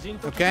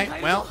 Okay,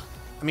 well,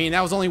 I mean,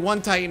 that was only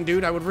one Titan,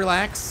 dude. I would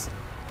relax.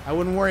 I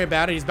wouldn't worry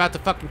about it. He's about to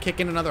fucking kick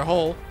in another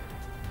hole.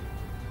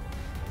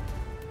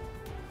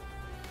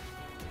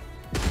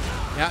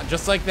 Yeah,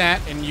 just like that,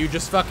 and you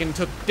just fucking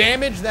took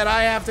damage that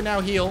I have to now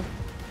heal.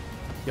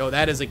 Yo,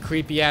 that is a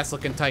creepy-ass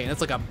looking Titan.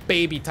 That's like a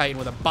baby Titan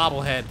with a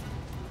bobblehead.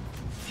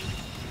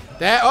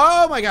 That,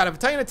 oh my god, if a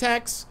Titan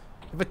attacks,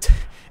 if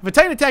a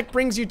Titan attack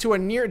brings you to a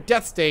near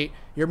death state,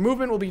 your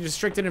movement will be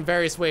restricted in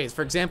various ways.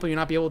 For example, you'll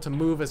not be able to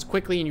move as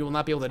quickly and you will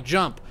not be able to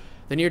jump.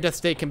 The near death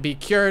state can be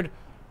cured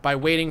by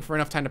waiting for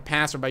enough time to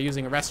pass or by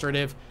using a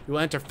restorative. You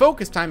will enter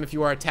focus time if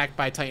you are attacked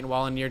by a Titan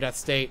while in near death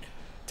state.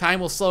 Time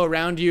will slow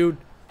around you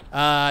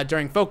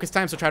during focus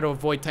time, so try to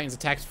avoid Titan's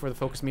attacks before the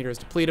focus meter is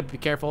depleted. Be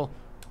careful.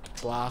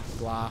 Blah,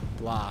 blah,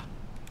 blah.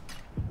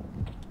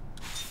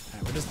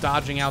 Alright, we're just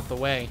dodging out the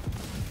way.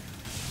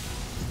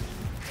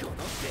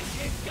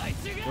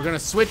 We're gonna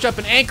switch up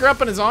and anchor up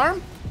on his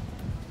arm.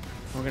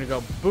 We're gonna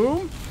go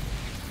boom.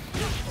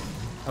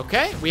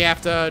 Okay, we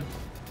have to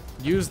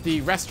use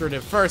the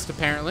restorative first,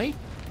 apparently.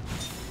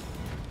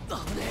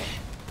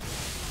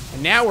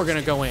 And now we're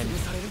gonna go in.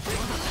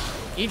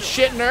 Eat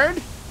shit,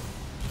 nerd.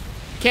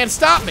 Can't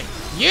stop me.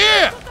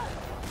 Yeah!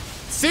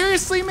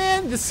 Seriously,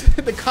 man?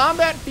 The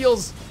combat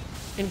feels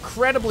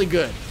incredibly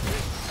good.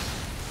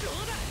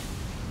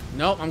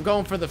 Nope, I'm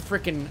going for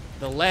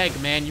the leg,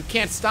 man. You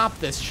can't stop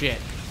this shit.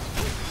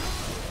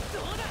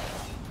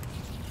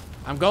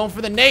 I'm going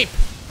for the nape.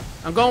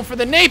 I'm going for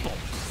the naple.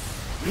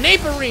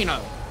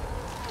 Naperino.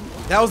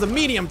 That was a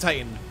medium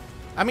Titan.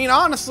 I mean,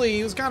 honestly,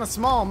 he was kind of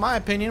small in my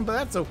opinion, but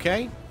that's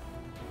okay.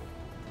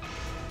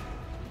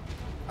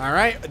 All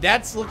right,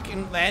 that's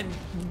looking...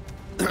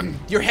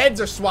 Your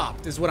heads are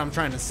swapped, is what I'm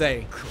trying to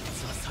say.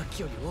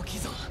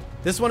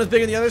 This one is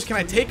bigger than the others. Can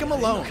I take him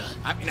alone?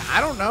 I mean,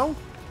 I don't know.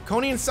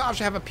 Coney and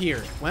Sasha have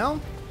appeared. Well,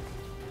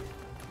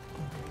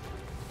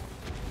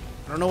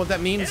 I don't know what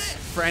that means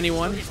for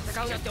anyone.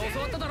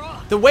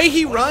 The way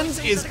he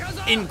runs is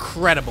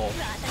incredible.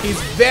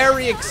 He's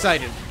very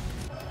excited.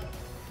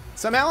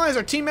 Some allies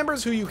are team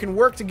members who you can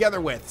work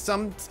together with.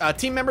 Some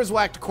team members will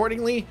act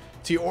accordingly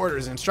to your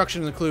orders.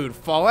 Instructions include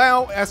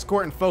Fallout,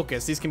 Escort, and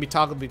Focus. These can be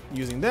toggled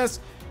using this.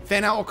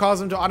 Fan Out will cause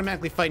them to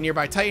automatically fight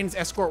nearby Titans.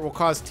 Escort will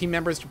cause team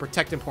members to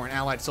protect important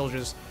allied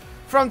soldiers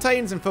from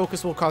Titans, and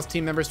Focus will cause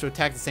team members to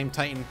attack the same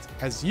Titan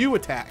as you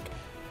attack.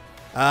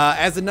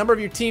 As the number of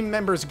your team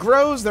members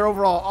grows, their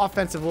overall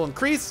offensive will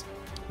increase.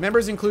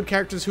 Members include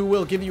characters who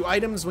will give you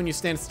items when you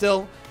stand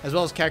still, as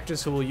well as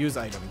characters who will use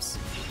items.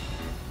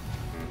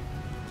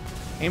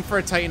 Aim for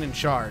a Titan in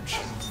charge.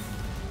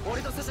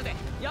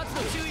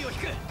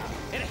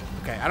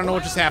 Okay, I don't know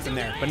what just happened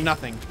there, but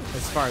nothing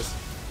as far as...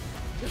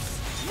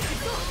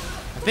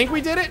 I think we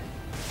did it.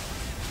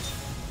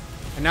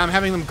 And now I'm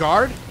having them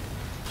guard.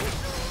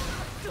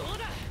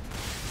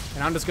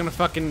 And I'm just gonna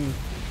fucking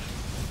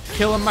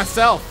kill him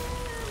myself.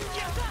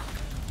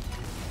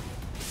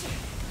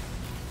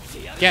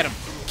 Get him.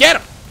 Get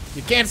him!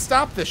 You can't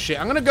stop this shit.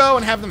 I'm gonna go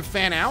and have them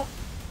fan out.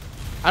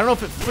 I don't know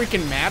if it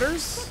freaking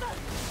matters.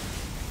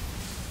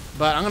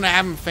 But I'm gonna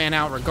have him fan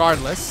out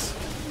regardless.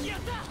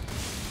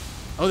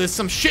 Oh, there's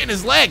some shit in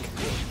his leg.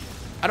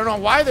 I don't know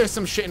why there's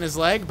some shit in his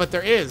leg, but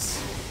there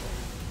is.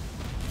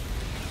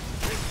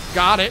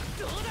 Got it.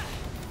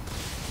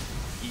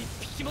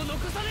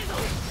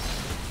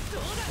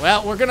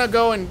 Well, we're gonna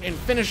go and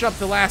finish up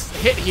the last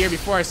hit here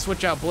before I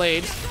switch out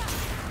blades.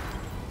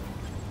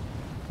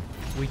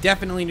 We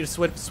definitely need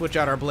to switch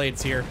out our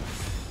blades here.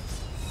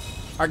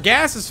 Our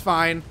gas is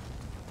fine,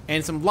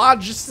 and some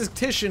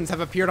logisticians have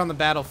appeared on the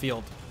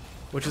battlefield,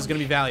 which is gonna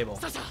be valuable.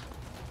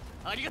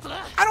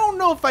 I don't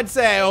know if I'd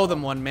say I owe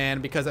them one,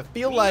 man, because I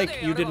feel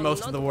like you did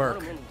most of the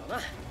work.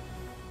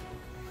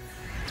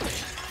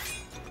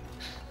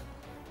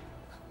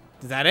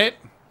 Is that it?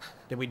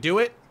 Did we do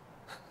it?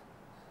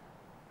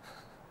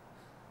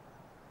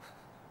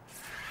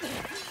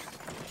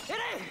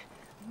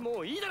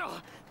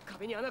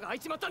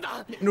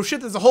 No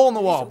shit, there's a hole in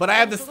the wall, but I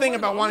have this thing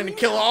about wanting to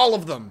kill all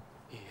of them.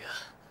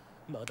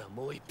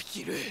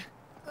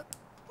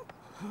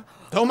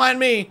 Don't mind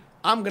me.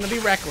 I'm gonna be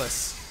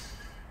reckless.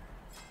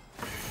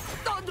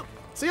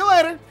 See you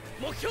later.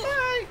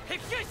 Bye.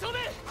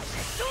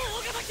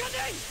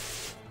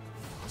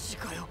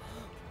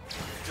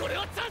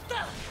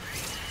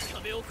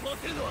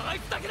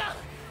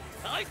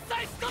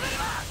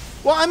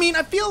 Well, I mean,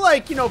 I feel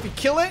like, you know, if you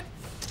kill it,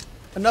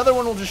 another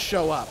one will just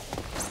show up.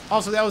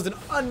 Also, that was an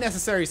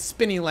unnecessary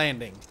spinny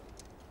landing.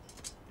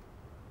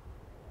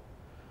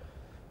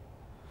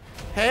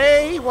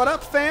 Hey, what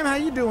up, fam? How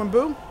you doing,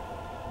 boo?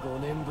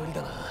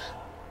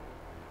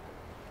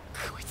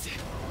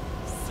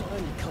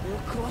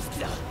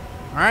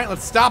 Alright,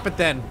 let's stop it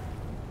then.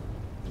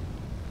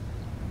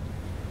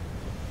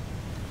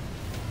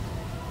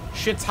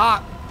 Shit's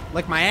hot,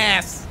 like my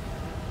ass.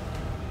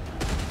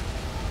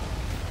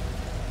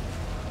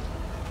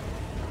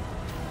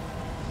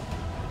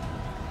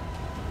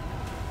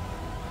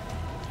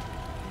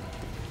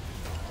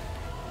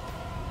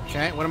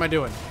 Okay, what am I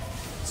doing?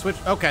 Switch.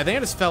 Okay, I think I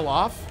just fell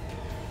off.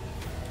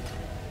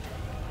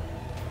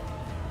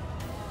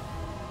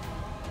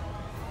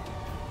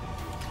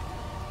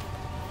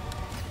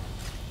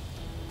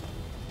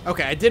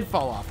 Okay, I did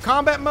fall off.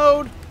 Combat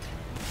mode.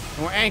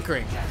 And we're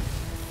anchoring.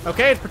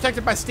 Okay, it's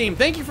protected by steam.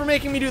 Thank you for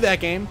making me do that,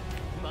 game.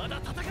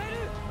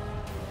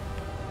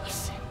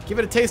 Give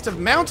it a taste of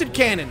mounted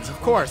cannons, of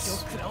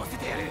course.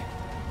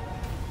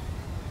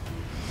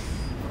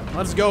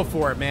 Let's go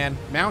for it, man.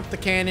 Mount the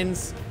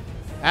cannons.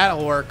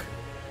 That'll work.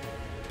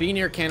 Be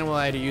near cannon while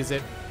I to use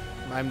it.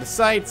 Mime the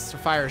sights, or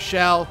fire a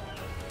shell.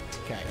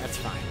 Okay, that's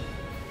fine.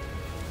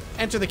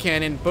 Enter the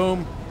cannon.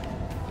 Boom.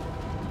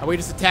 Are we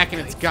just attacking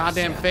its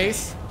goddamn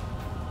face?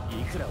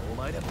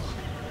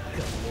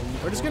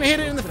 We're just gonna hit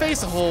it in the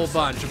face a whole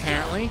bunch,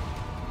 apparently.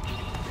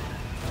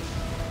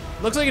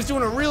 Looks like it's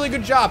doing a really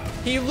good job.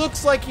 He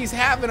looks like he's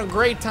having a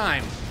great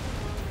time.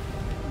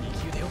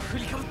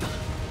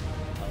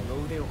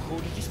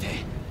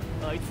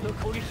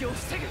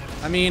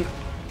 I mean,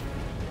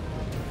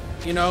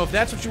 you know, if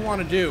that's what you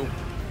want to do,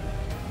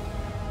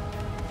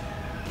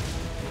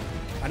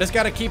 I just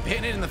gotta keep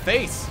hitting it in the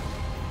face.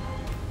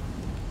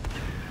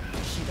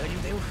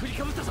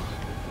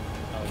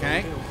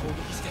 Okay.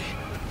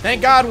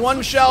 Thank God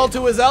one shell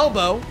to his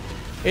elbow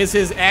is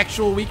his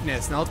actual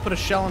weakness. Now let's put a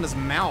shell in his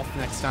mouth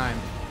next time.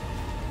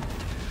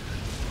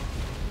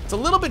 It's a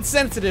little bit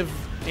sensitive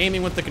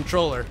aiming with the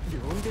controller.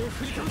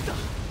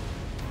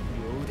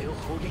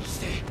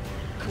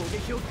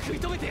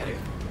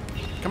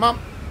 Come on.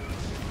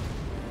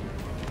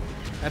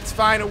 That's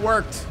fine, it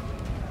worked.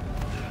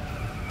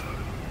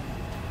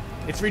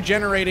 It's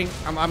regenerating.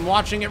 I'm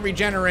watching it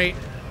regenerate.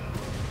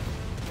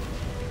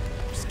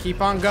 Just keep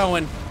on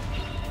going.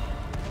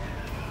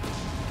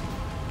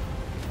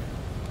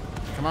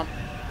 Come on.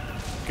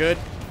 Good.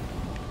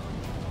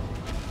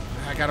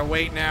 I gotta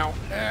wait now.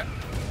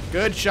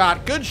 Good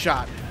shot, good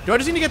shot. Do I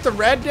just need to get the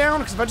red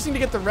down? Because if I just need to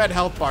get the red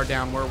health bar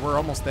down, we're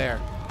almost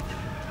there.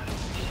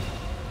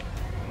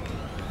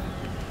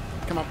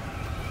 Come on.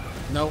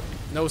 No,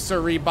 no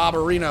sirree,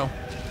 Bobberino.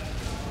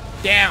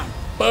 Down.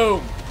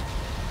 Boom.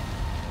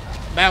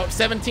 About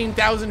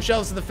 17,000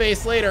 shells to the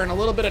face later and a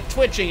little bit of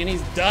twitching and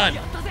he's done.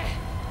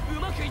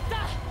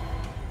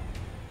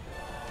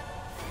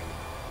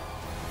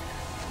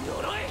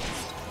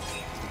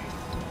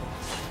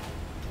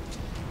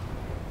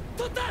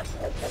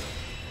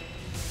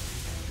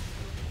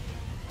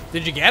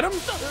 Did you get him?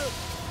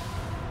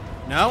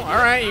 No?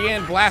 Alright, you're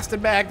getting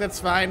blasted back, that's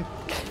fine.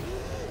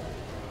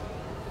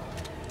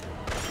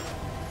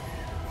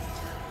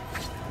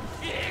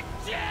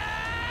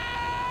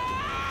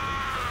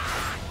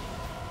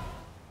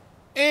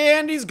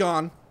 And he's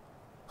gone.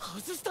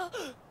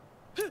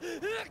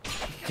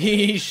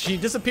 She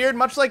disappeared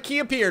much like he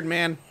appeared,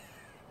 man.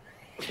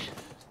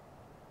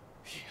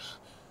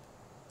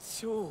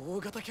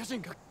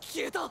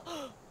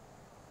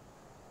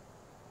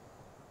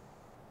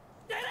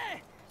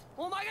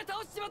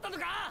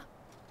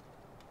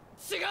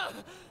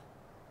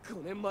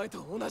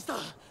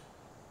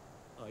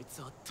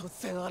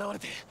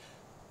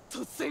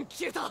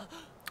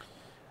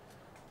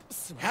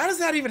 How does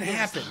that even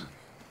happen?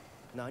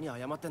 何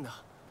謝ってん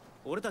だ。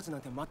俺たちな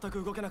んて全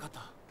く動けなかっ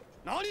た。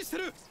何して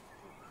る？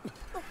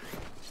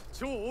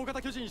超大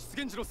型巨人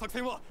出現時の作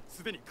戦は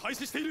すでに開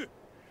始している。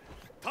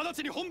直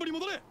ちに本部に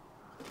戻れ。はっ。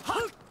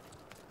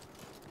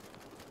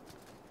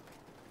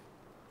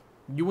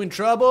You in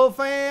trouble,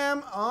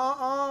 fam?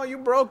 You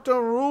broke the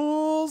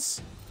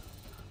rules.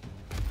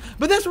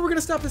 But that's where we're gonna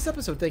stop this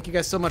episode. Thank you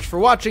guys so much for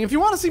watching. If you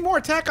want to see more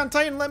Attack on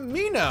Titan, let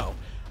me know.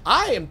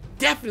 I am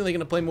definitely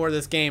gonna play more of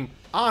this game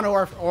on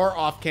or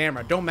off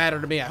camera. Don't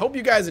matter to me. I hope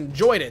you guys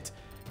enjoyed it.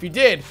 If you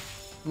did,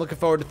 I'm looking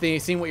forward to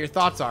seeing what your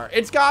thoughts are.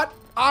 It's got,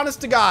 honest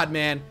to God,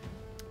 man,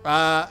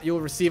 you'll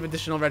receive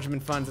additional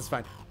regiment funds. It's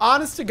fine.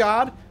 Honest to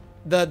God,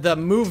 the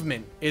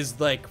movement is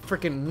like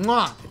freaking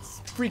mwah. It's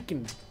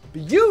freaking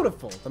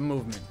beautiful, the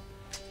movement.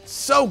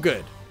 So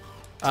good.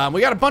 We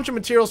got a bunch of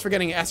materials for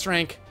getting S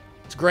rank.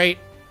 It's great.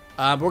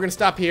 But we're going to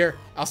stop here.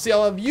 I'll see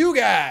all of you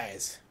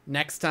guys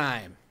next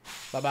time.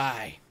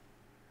 Bye-bye.